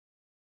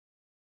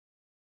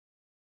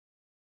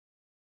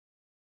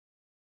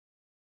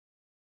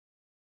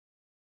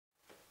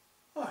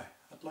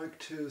I'd like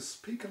to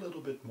speak a little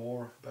bit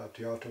more about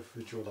the art of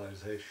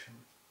visualization.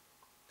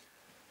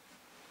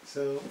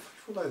 So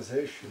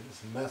visualization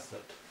is a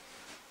method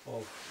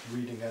of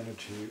reading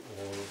energy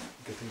or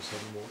getting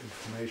some more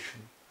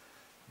information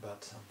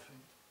about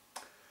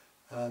something.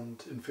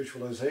 And in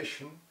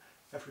visualization,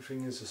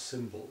 everything is a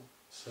symbol.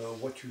 So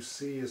what you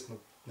see is not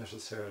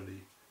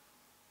necessarily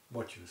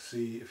what you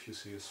see. If you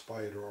see a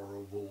spider or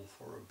a wolf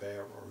or a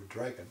bear or a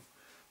dragon,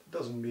 it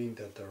doesn't mean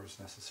that there is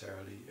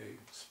necessarily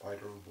a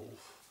spider, a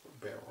wolf,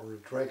 a bear or a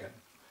dragon.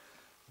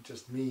 It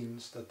just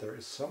means that there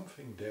is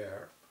something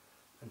there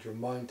and your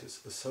mind is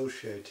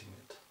associating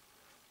it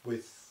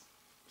with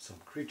some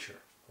creature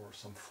or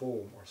some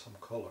form or some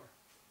color.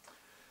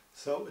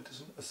 So it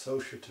is an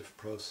associative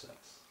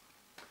process.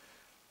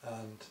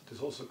 And this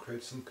also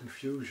creates some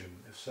confusion.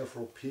 If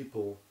several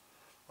people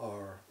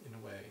are, in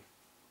a way,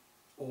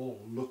 all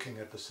looking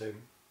at the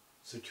same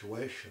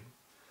situation,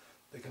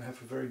 they can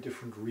have a very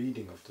different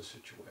reading of the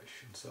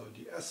situation. So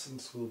the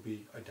essence will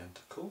be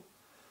identical,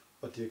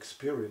 but the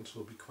experience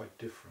will be quite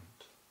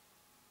different.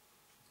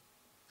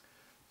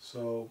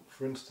 So,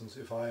 for instance,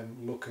 if I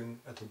am looking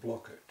at a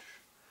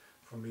blockage,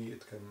 for me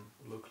it can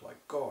look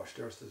like, gosh,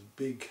 there's this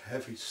big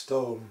heavy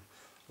stone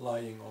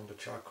lying on the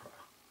chakra.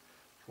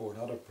 For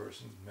another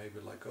person, maybe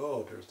like,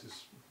 oh, there's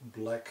this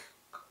black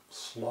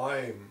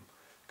slime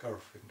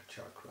covering the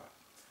chakra.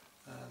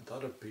 And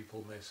other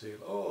people may say,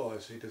 oh, I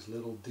see this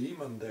little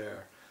demon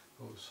there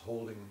who's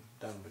holding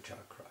down the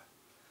chakra.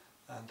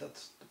 And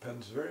that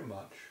depends very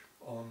much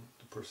on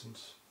the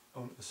person's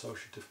own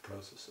associative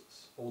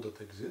processes. All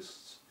that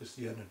exists is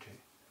the energy.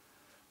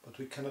 But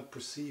we cannot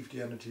perceive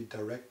the energy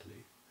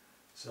directly,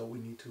 so we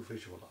need to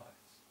visualize.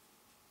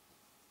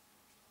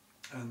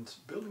 And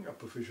building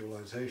up a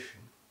visualization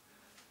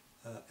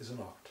is an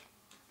art.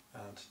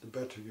 And the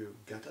better you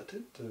get at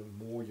it, the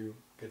more you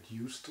get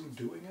used to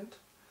doing it,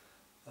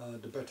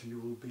 the better you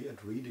will be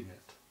at reading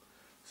it.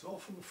 So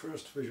often the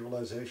first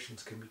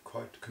visualizations can be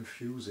quite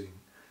confusing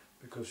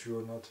because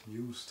you're not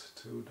used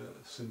to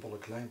the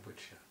symbolic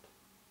language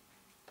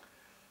yet.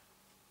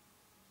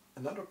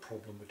 Another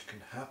problem which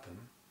can happen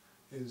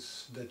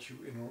is that you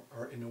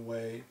are in a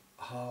way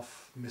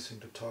half missing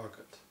the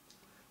target.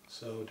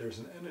 So there's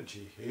an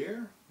energy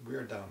here,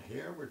 we're down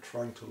here, we're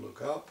trying to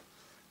look up,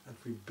 and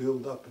we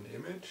build up an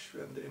image,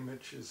 and the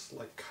image is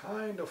like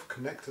kind of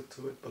connected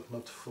to it but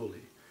not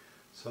fully.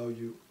 So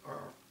you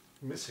are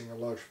missing a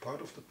large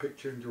part of the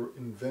picture and you're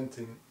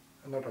inventing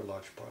another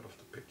large part of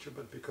the picture,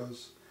 but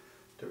because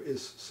there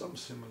is some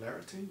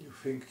similarity, you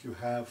think you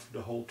have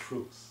the whole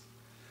truth,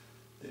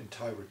 the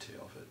entirety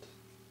of it.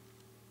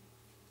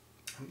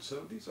 And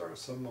so these are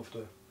some of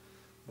the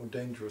more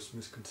dangerous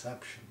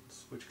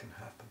misconceptions which can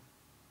happen.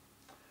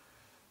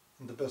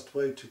 And the best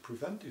way to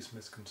prevent these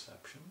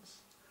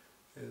misconceptions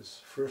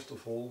is, first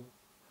of all,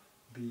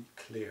 be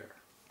clear.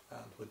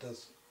 And with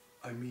that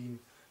I mean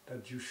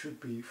that you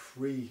should be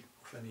free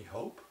of any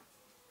hope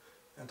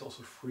and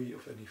also free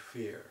of any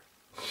fear.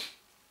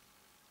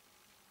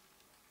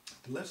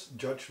 The less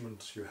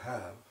judgments you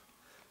have,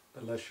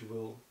 the less you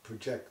will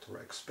project or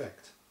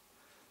expect.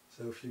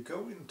 So if you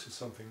go into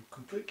something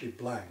completely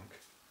blank,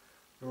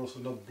 you're also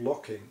not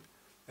blocking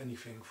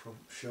anything from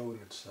showing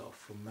itself,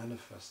 from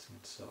manifesting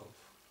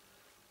itself.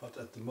 But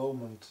at the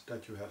moment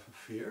that you have a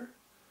fear,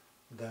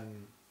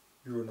 then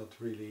you're not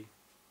really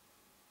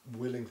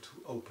willing to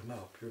open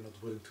up, you're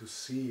not willing to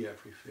see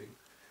everything.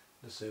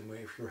 The same way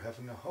if you're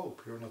having a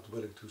hope, you're not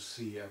willing to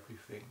see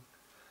everything.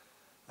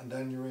 And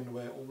then you're in a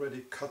way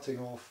already cutting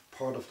off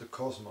part of the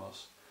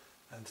cosmos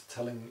and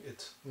telling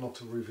it not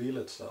to reveal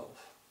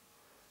itself.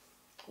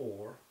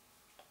 Or,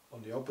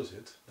 on the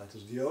opposite, that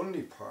is the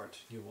only part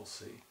you will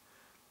see,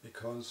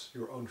 because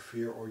your own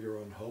fear or your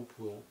own hope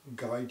will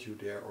guide you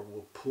there or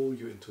will pull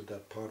you into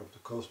that part of the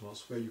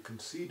cosmos where you can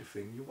see the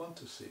thing you want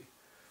to see,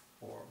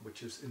 or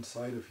which is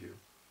inside of you.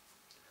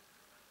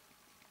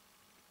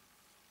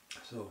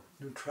 So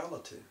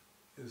neutrality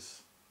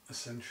is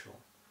essential.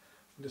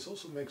 And this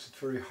also makes it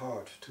very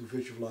hard to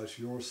visualize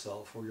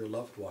yourself or your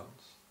loved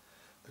ones.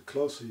 The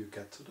closer you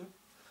get to them,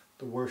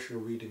 the worse your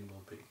reading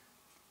will be.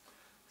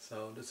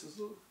 So this is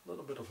a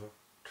little bit of a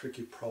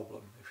tricky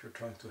problem if you're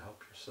trying to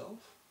help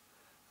yourself.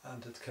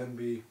 And it can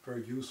be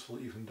very useful,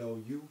 even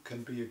though you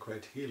can be a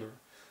great healer,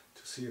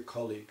 to see a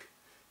colleague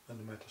when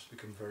the matters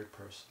become very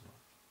personal.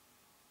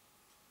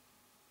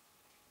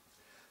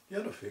 The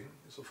other thing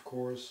is, of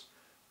course,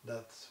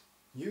 that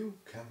you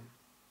can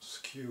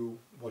skew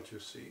what you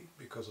see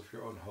because of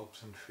your own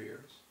hopes and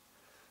fears,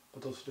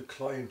 but also the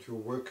client you're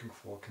working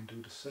for can do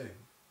the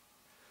same.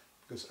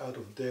 Because out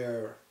of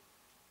their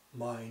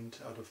mind,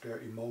 out of their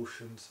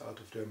emotions, out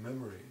of their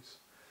memories,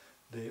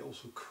 they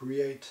also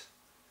create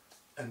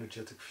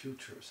energetic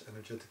futures,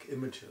 energetic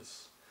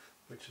images,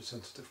 which a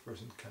sensitive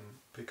person can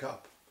pick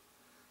up.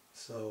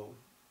 So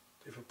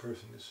if a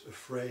person is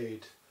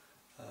afraid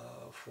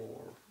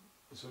for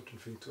a certain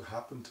thing to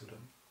happen to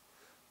them,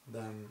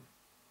 then,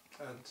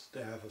 and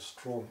they have a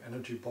strong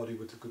energy body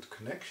with a good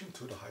connection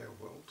to the higher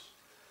worlds,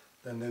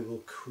 then they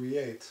will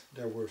create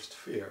their worst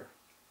fear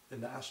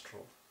in the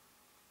astral.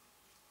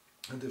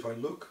 And if I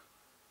look,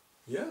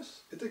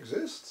 yes, it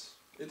exists.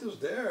 It is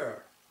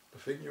there. The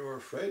thing you're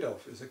afraid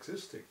of is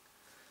existing.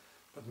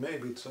 But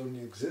maybe it's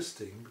only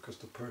existing because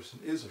the person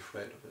is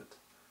afraid of it.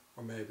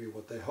 Or maybe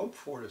what they hope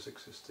for is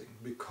existing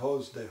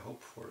because they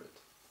hope for it.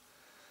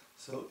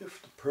 So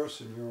if the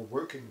person you're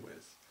working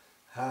with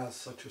has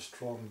such a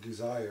strong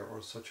desire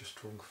or such a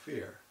strong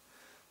fear,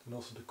 then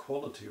also the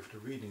quality of the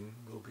reading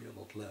will be a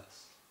lot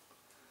less.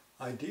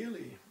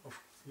 Ideally,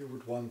 you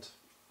would want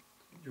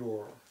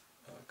your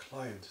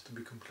client to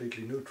be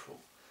completely neutral,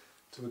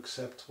 to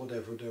accept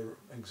whatever there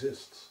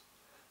exists.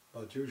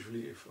 But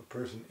usually if a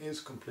person is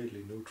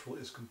completely neutral,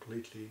 is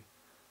completely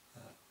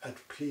at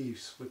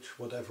peace with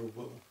whatever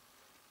will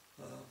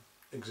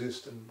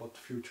exist and what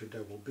future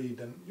there will be,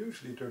 then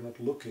usually they're not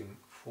looking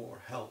for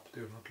help,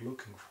 they're not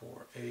looking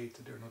for aid,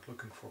 they're not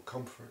looking for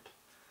comfort.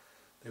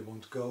 They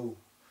won't go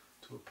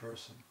to a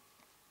person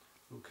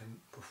who can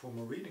perform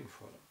a reading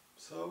for them.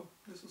 So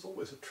this is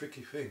always a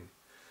tricky thing.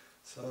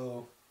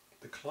 So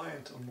the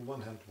client on the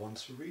one hand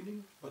wants a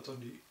reading, but on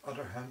the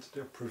other hand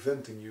they're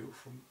preventing you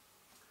from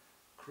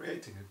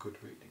creating a good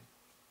reading.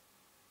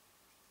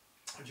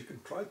 What you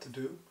can try to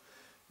do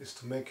is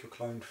to make your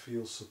client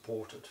feel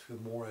supported, feel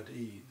more at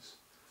ease,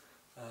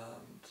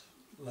 and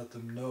let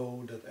them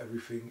know that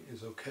everything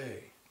is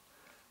okay.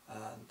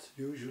 And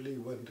usually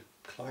when the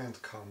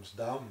client calms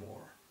down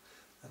more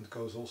and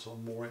goes also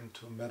more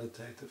into a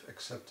meditative,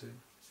 accepting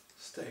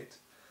state,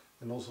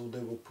 then also they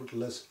will put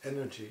less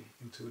energy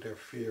into their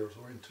fears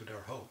or into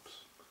their hopes.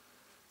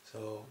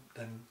 So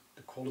then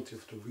the quality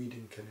of the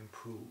reading can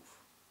improve.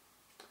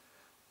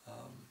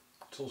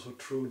 It's also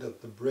true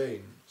that the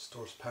brain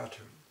stores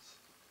patterns.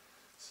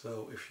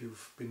 So if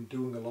you've been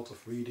doing a lot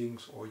of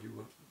readings, or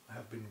you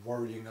have been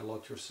worrying a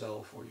lot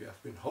yourself, or you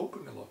have been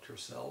hoping a lot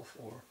yourself,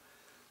 or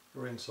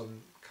you're in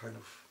some kind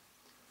of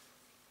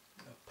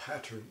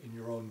pattern in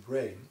your own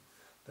brain,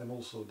 then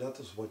also that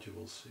is what you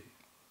will see.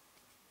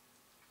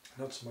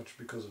 Not so much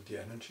because of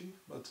the energy,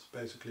 but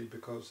basically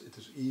because it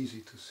is easy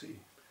to see.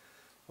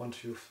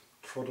 Once you've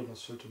trodden a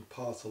certain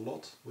path a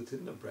lot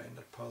within the brain,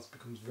 that path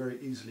becomes very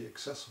easily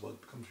accessible.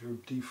 It becomes your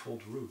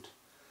default route.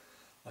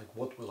 Like,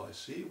 what will I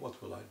see?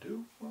 What will I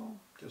do? Well,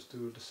 just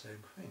do the same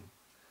thing.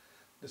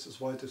 This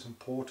is why it is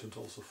important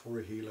also for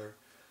a healer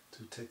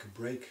to take a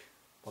break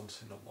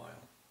once in a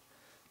while,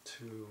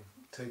 to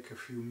take a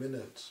few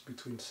minutes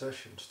between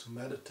sessions to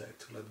meditate,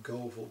 to let go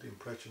of all the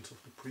impressions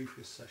of the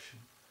previous session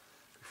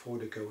before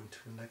they go into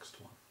the next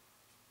one.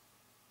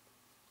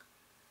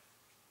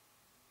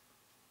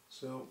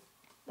 So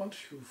once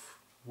you've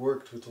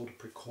worked with all the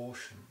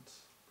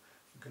precautions,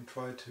 you can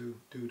try to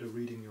do the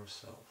reading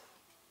yourself.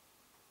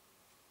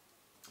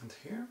 And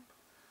here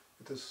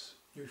it is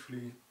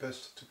usually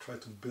best to try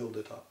to build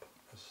it up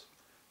as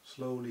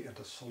slowly and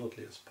as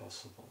solidly as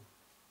possible.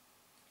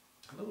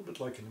 A little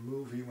bit like in a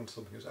movie, when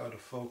something is out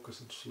of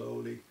focus, and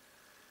slowly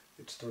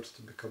it starts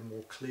to become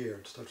more clear,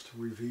 it starts to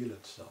reveal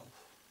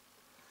itself.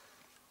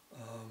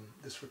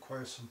 This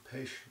requires some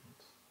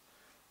patience,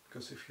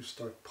 because if you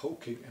start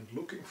poking and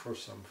looking for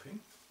something,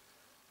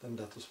 then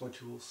that is what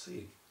you will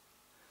see.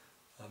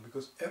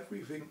 Because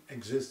everything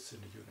exists in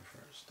the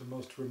universe. The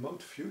most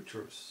remote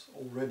futures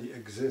already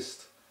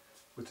exist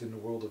within the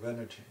world of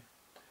energy.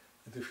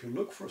 And if you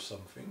look for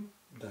something,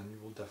 then you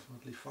will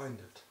definitely find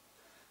it.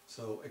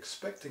 So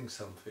expecting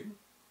something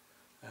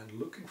and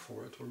looking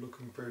for it, or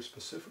looking very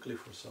specifically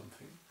for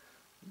something,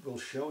 will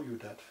show you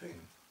that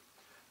thing.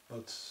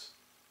 But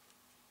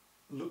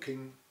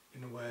looking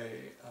in a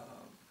way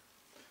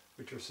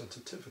with your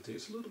sensitivity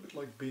is a little bit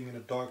like being in a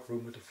dark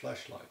room with a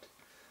flashlight.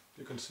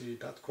 You can see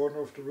that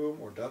corner of the room,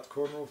 or that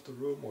corner of the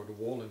room, or the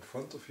wall in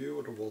front of you,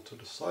 or the wall to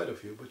the side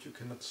of you, but you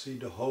cannot see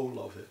the whole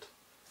of it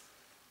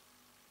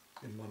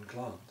in one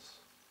glance.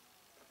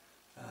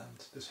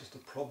 And this is the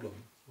problem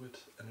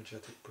with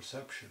energetic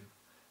perception,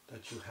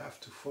 that you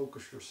have to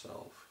focus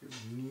yourself.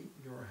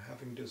 You're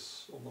having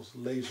this almost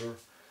laser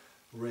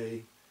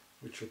ray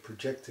which you're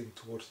projecting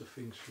towards the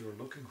things you're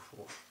looking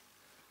for.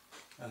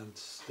 And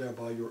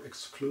thereby you're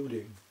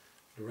excluding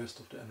the rest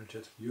of the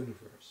energetic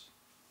universe.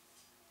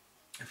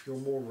 If you're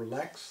more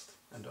relaxed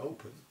and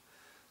open,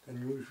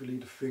 then usually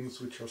the things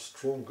which are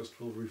strongest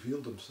will reveal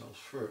themselves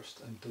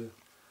first, and the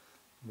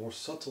more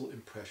subtle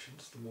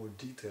impressions, the more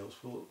details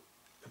will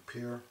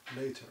appear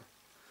later.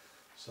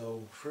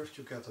 So first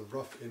you get a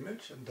rough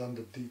image, and then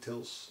the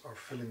details are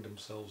filling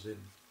themselves in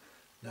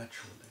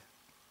naturally.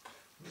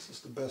 And this is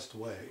the best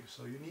way,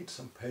 so you need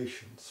some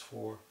patience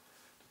for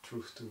the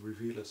truth to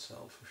reveal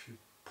itself. If you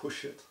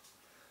push it,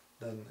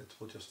 then it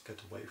will just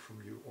get away from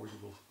you, or you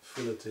will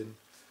fill it in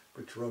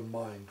with your own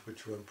mind,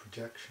 with your own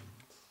projections.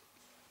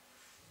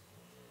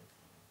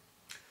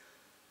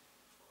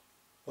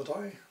 What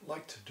I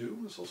like to do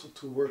is also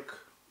to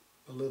work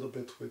a little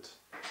bit with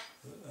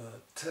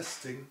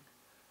testing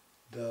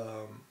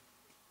the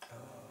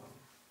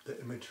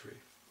imagery.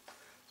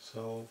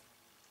 So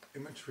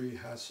imagery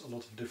has a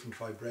lot of different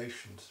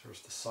vibrations.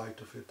 There's the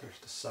sight of it, there's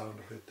the sound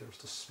of it, there's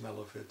the smell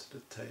of it,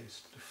 the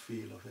taste, the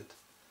feel of it.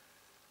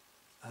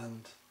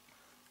 And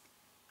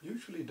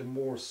usually the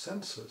more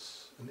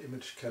senses an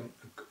image can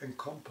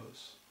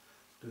encompass,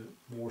 the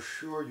more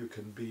sure you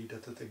can be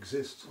that it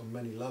exists on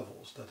many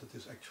levels, that it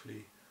is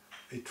actually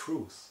a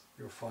truth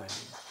you're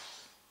finding,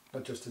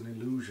 not just an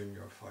illusion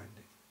you're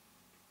finding.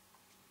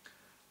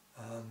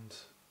 And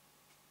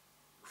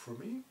for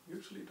me,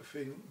 usually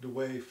the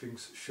way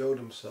things show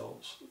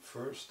themselves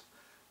first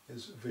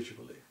is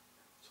visually.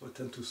 So I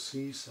tend to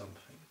see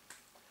something,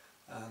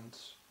 and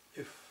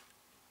if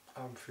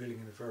I'm feeling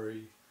in a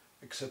very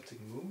accepting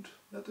mood,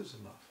 that is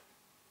enough.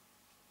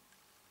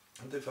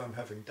 And if I'm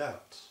having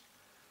doubts,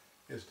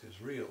 is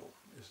this real?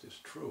 Is this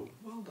true?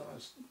 Well, then I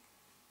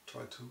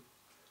try to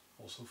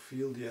also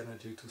feel the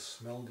energy, to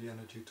smell the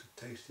energy,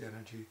 to taste the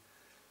energy,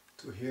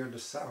 to hear the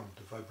sound,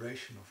 the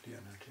vibration of the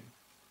energy.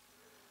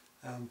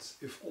 And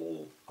if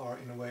all are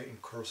in a way in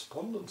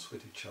correspondence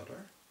with each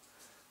other,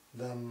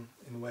 then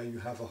in a way you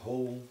have a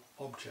whole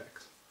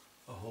object,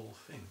 a whole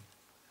thing.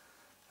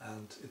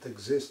 And it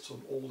exists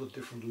on all the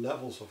different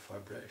levels of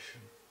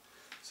vibration.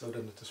 So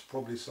then it is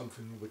probably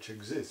something which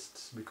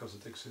exists because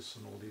it exists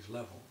on all these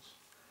levels.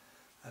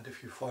 And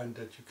if you find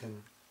that you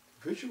can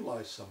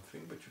visualize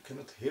something but you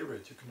cannot hear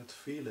it, you cannot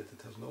feel it,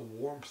 it has no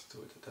warmth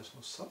to it, it has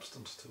no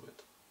substance to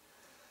it,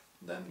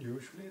 then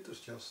usually it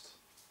is just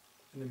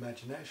an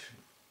imagination.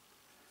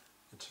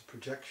 It's a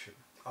projection,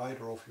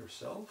 either of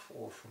yourself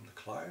or from the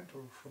client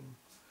or from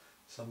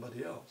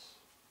somebody else.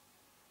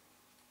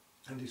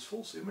 And these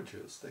false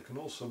images, they can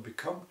also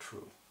become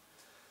true,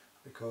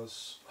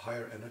 because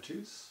higher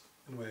energies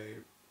in a way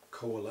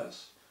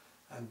coalesce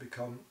and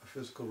become a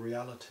physical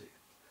reality.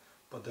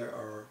 But there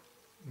are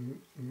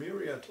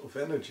myriad of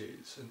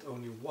energies and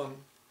only one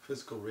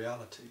physical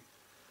reality.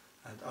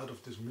 And out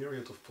of this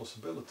myriad of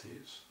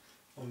possibilities,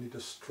 only the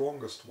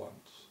strongest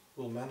ones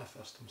will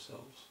manifest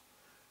themselves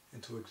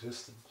into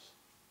existence.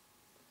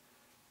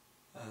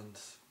 And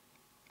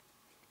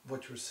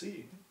what you're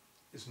seeing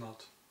is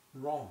not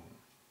wrong.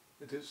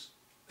 It is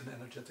an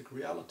energetic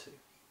reality.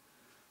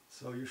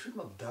 So you should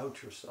not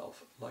doubt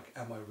yourself, like,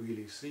 am I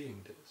really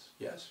seeing this?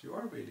 Yes, you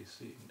are really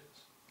seeing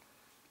this.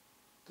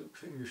 The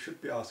thing you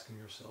should be asking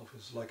yourself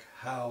is, like,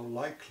 how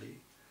likely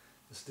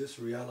is this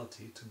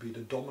reality to be the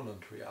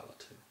dominant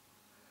reality?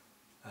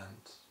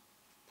 And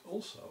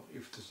also,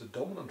 if it is the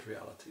dominant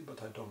reality,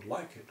 but I don't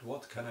like it,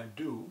 what can I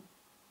do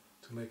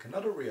to make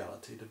another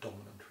reality the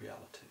dominant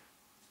reality?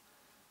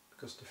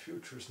 Because the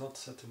future is not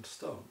set in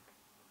stone.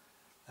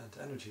 And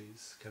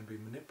energies can be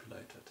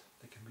manipulated,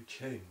 they can be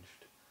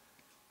changed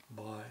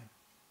by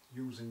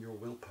using your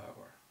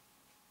willpower.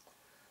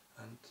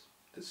 And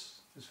this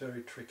is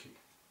very tricky,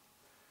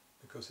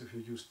 because if you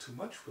use too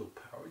much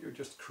willpower, you're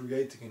just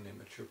creating an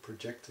image, you're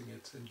projecting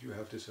it, and you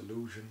have this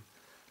illusion,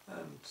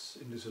 and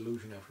in this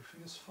illusion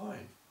everything is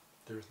fine.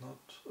 There's not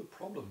a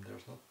problem,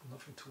 there's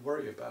nothing to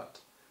worry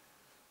about.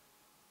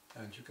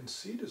 And you can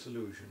see this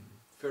illusion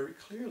very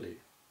clearly.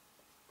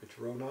 With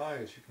your own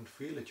eyes, you can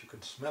feel it, you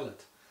can smell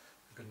it.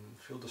 You can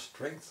feel the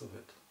strength of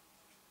it,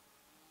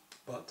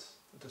 but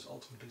it is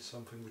ultimately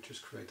something which is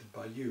created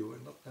by you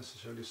and not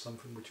necessarily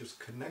something which is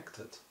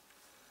connected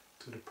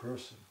to the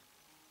person.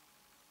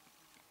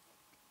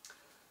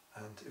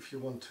 And if you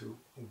want to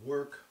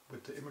work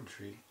with the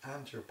imagery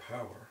and your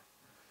power,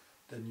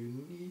 then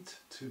you need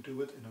to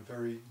do it in a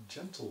very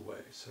gentle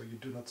way, so you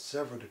do not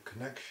sever the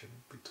connection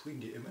between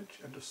the image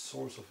and the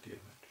source of the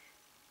image.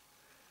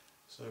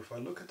 So if I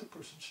look at the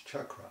person's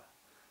chakra,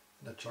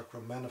 and that chakra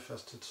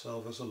manifests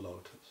itself as a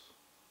lotus,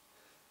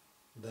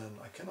 then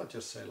I cannot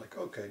just say, like,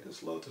 okay,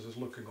 this lotus is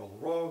looking all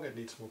wrong, it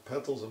needs more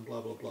petals and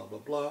blah blah blah blah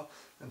blah,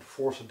 and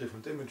force a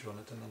different image on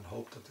it and then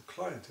hope that the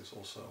client is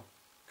also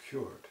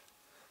cured.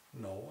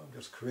 No, I'm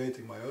just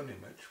creating my own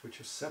image, which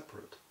is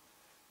separate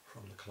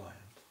from the client.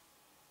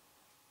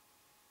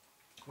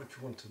 What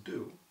you want to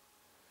do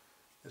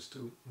is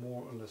to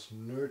more or less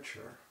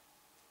nurture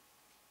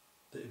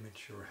the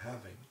image you're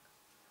having,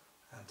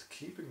 and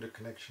keeping the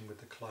connection with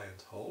the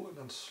client whole, and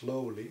then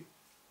slowly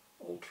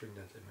altering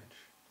that image.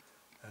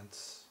 And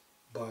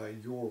by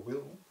your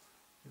will,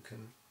 you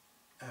can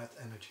add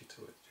energy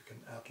to it, you can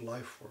add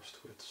life force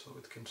to it, so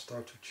it can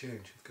start to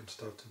change, it can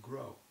start to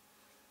grow.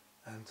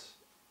 And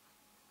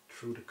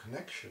through the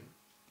connection,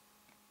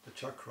 the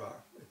chakra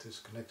it is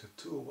connected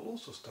to will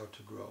also start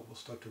to grow, will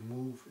start to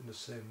move in the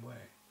same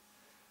way.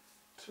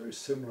 It's very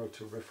similar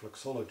to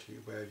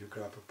reflexology, where you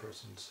grab a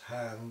person's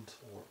hand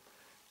or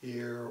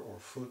ear or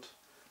foot,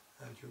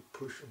 and you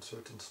push on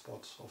certain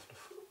spots of the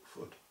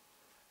foot.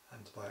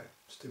 And by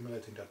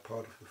stimulating that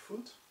part of the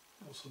foot,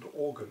 also the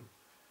organ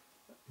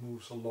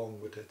moves along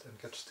with it and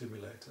gets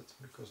stimulated,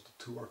 because the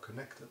two are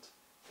connected.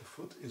 The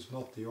foot is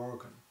not the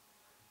organ.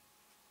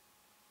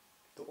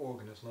 The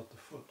organ is not the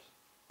foot,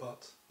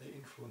 but they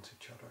influence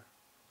each other.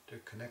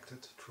 They're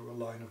connected through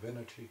a line of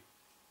energy.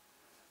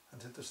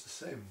 And it is the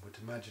same with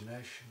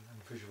imagination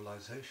and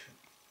visualization.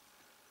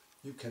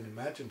 You can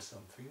imagine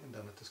something and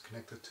then it is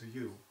connected to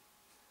you.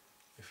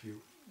 If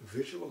you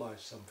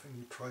visualize something,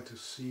 you try to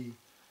see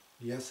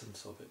the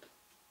essence of it.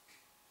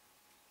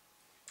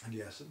 And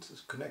the essence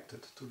is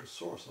connected to the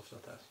source of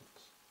that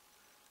essence.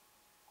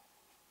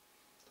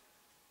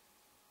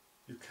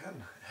 you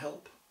can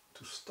help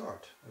to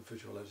start a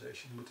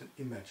visualization with an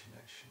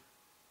imagination.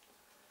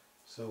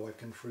 So I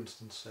can, for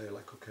instance, say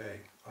like,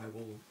 okay, I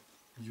will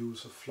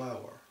use a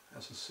flower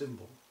as a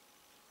symbol,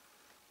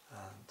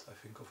 and I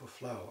think of a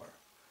flower,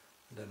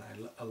 and then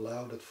I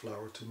allow that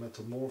flower to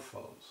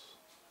metamorphose,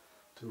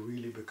 to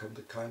really become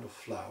the kind of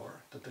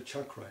flower that the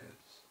chakra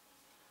is.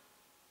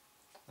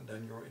 And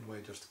then you're in a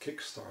way just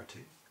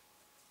kick-starting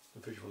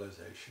the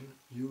visualization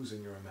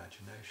using your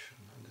imagination,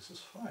 and this is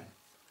fine.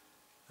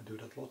 I do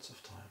that lots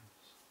of times.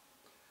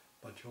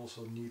 But you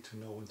also need to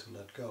know when to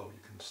let go.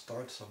 You can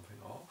start something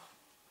off,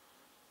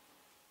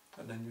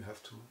 and then you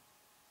have to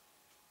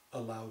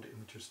allow the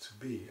images to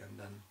be, and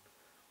then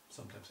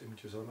sometimes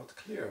images are not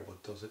clear.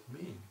 What does it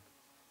mean?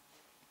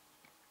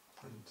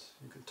 And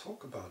you can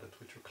talk about it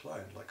with your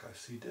client, like, I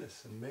see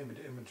this, and maybe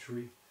the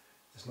imagery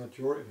is not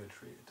your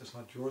imagery, it is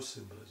not your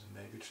symbolism,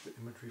 maybe it's the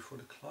imagery for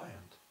the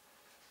client.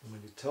 And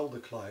when you tell the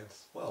client,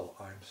 well,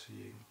 I'm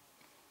seeing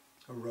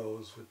a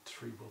rose with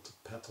 3 wilted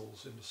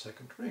petals in the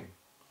 2nd ring,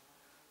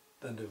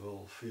 then they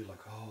will feel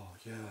like, oh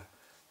yeah,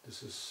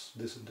 this is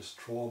this and this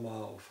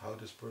trauma of how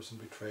this person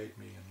betrayed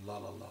me, and la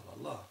la la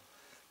la la.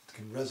 It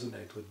can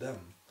resonate with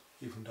them,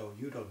 even though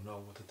you don't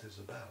know what it is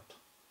about.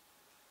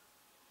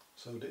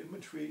 So the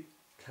imagery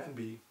can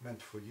be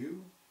meant for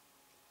you,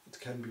 it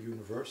can be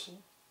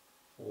universal,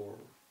 or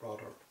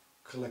rather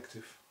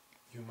collectively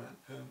human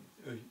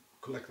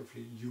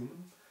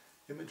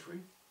imagery,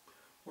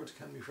 or it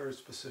can be very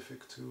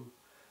specific to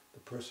the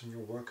person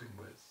you're working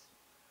with.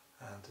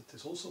 And it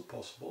is also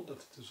possible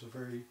that it is a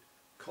very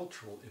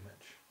cultural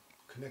image,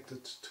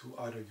 connected to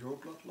either your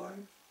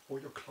bloodline or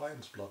your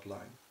client's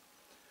bloodline.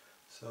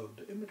 So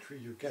the imagery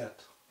you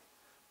get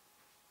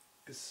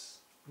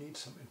needs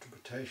some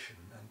interpretation,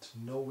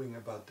 and knowing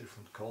about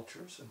different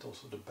cultures and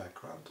also the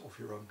background of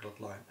your own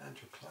bloodline and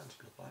your client's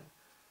bloodline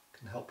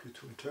can help you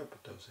to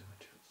interpret those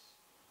images.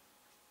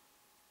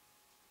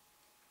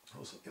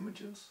 Also,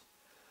 images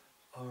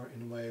are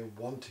in a way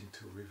wanting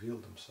to reveal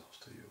themselves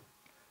to you.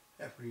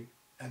 Every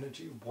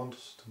energy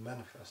wants to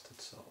manifest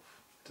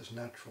itself. It is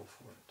natural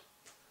for it.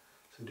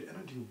 So the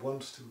energy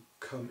wants to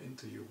come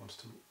into you, wants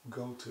to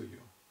go to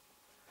you.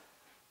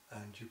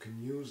 And you can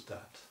use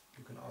that.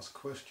 You can ask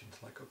questions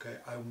like, okay,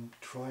 I'm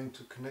trying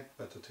to connect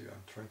better to you.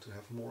 I'm trying to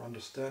have more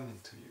understanding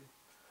to you.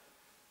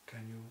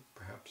 Can you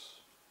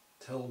perhaps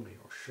tell me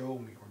or show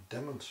me or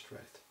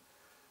demonstrate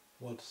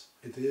what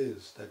it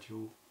is that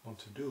you want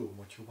to do,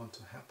 what you want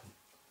to happen?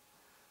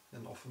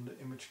 Then often the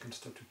image can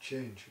start to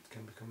change. It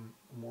can become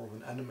more of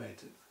an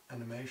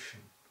animation.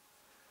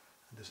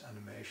 And this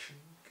animation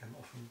can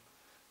often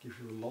give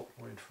you a lot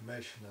more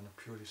information than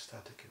a purely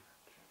static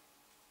image.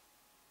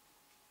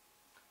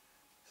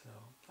 So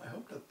I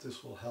hope that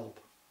this will help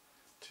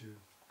to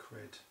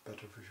create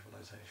better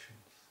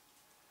visualizations,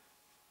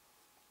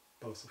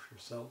 both of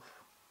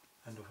yourself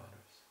and of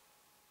others.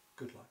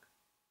 Good luck.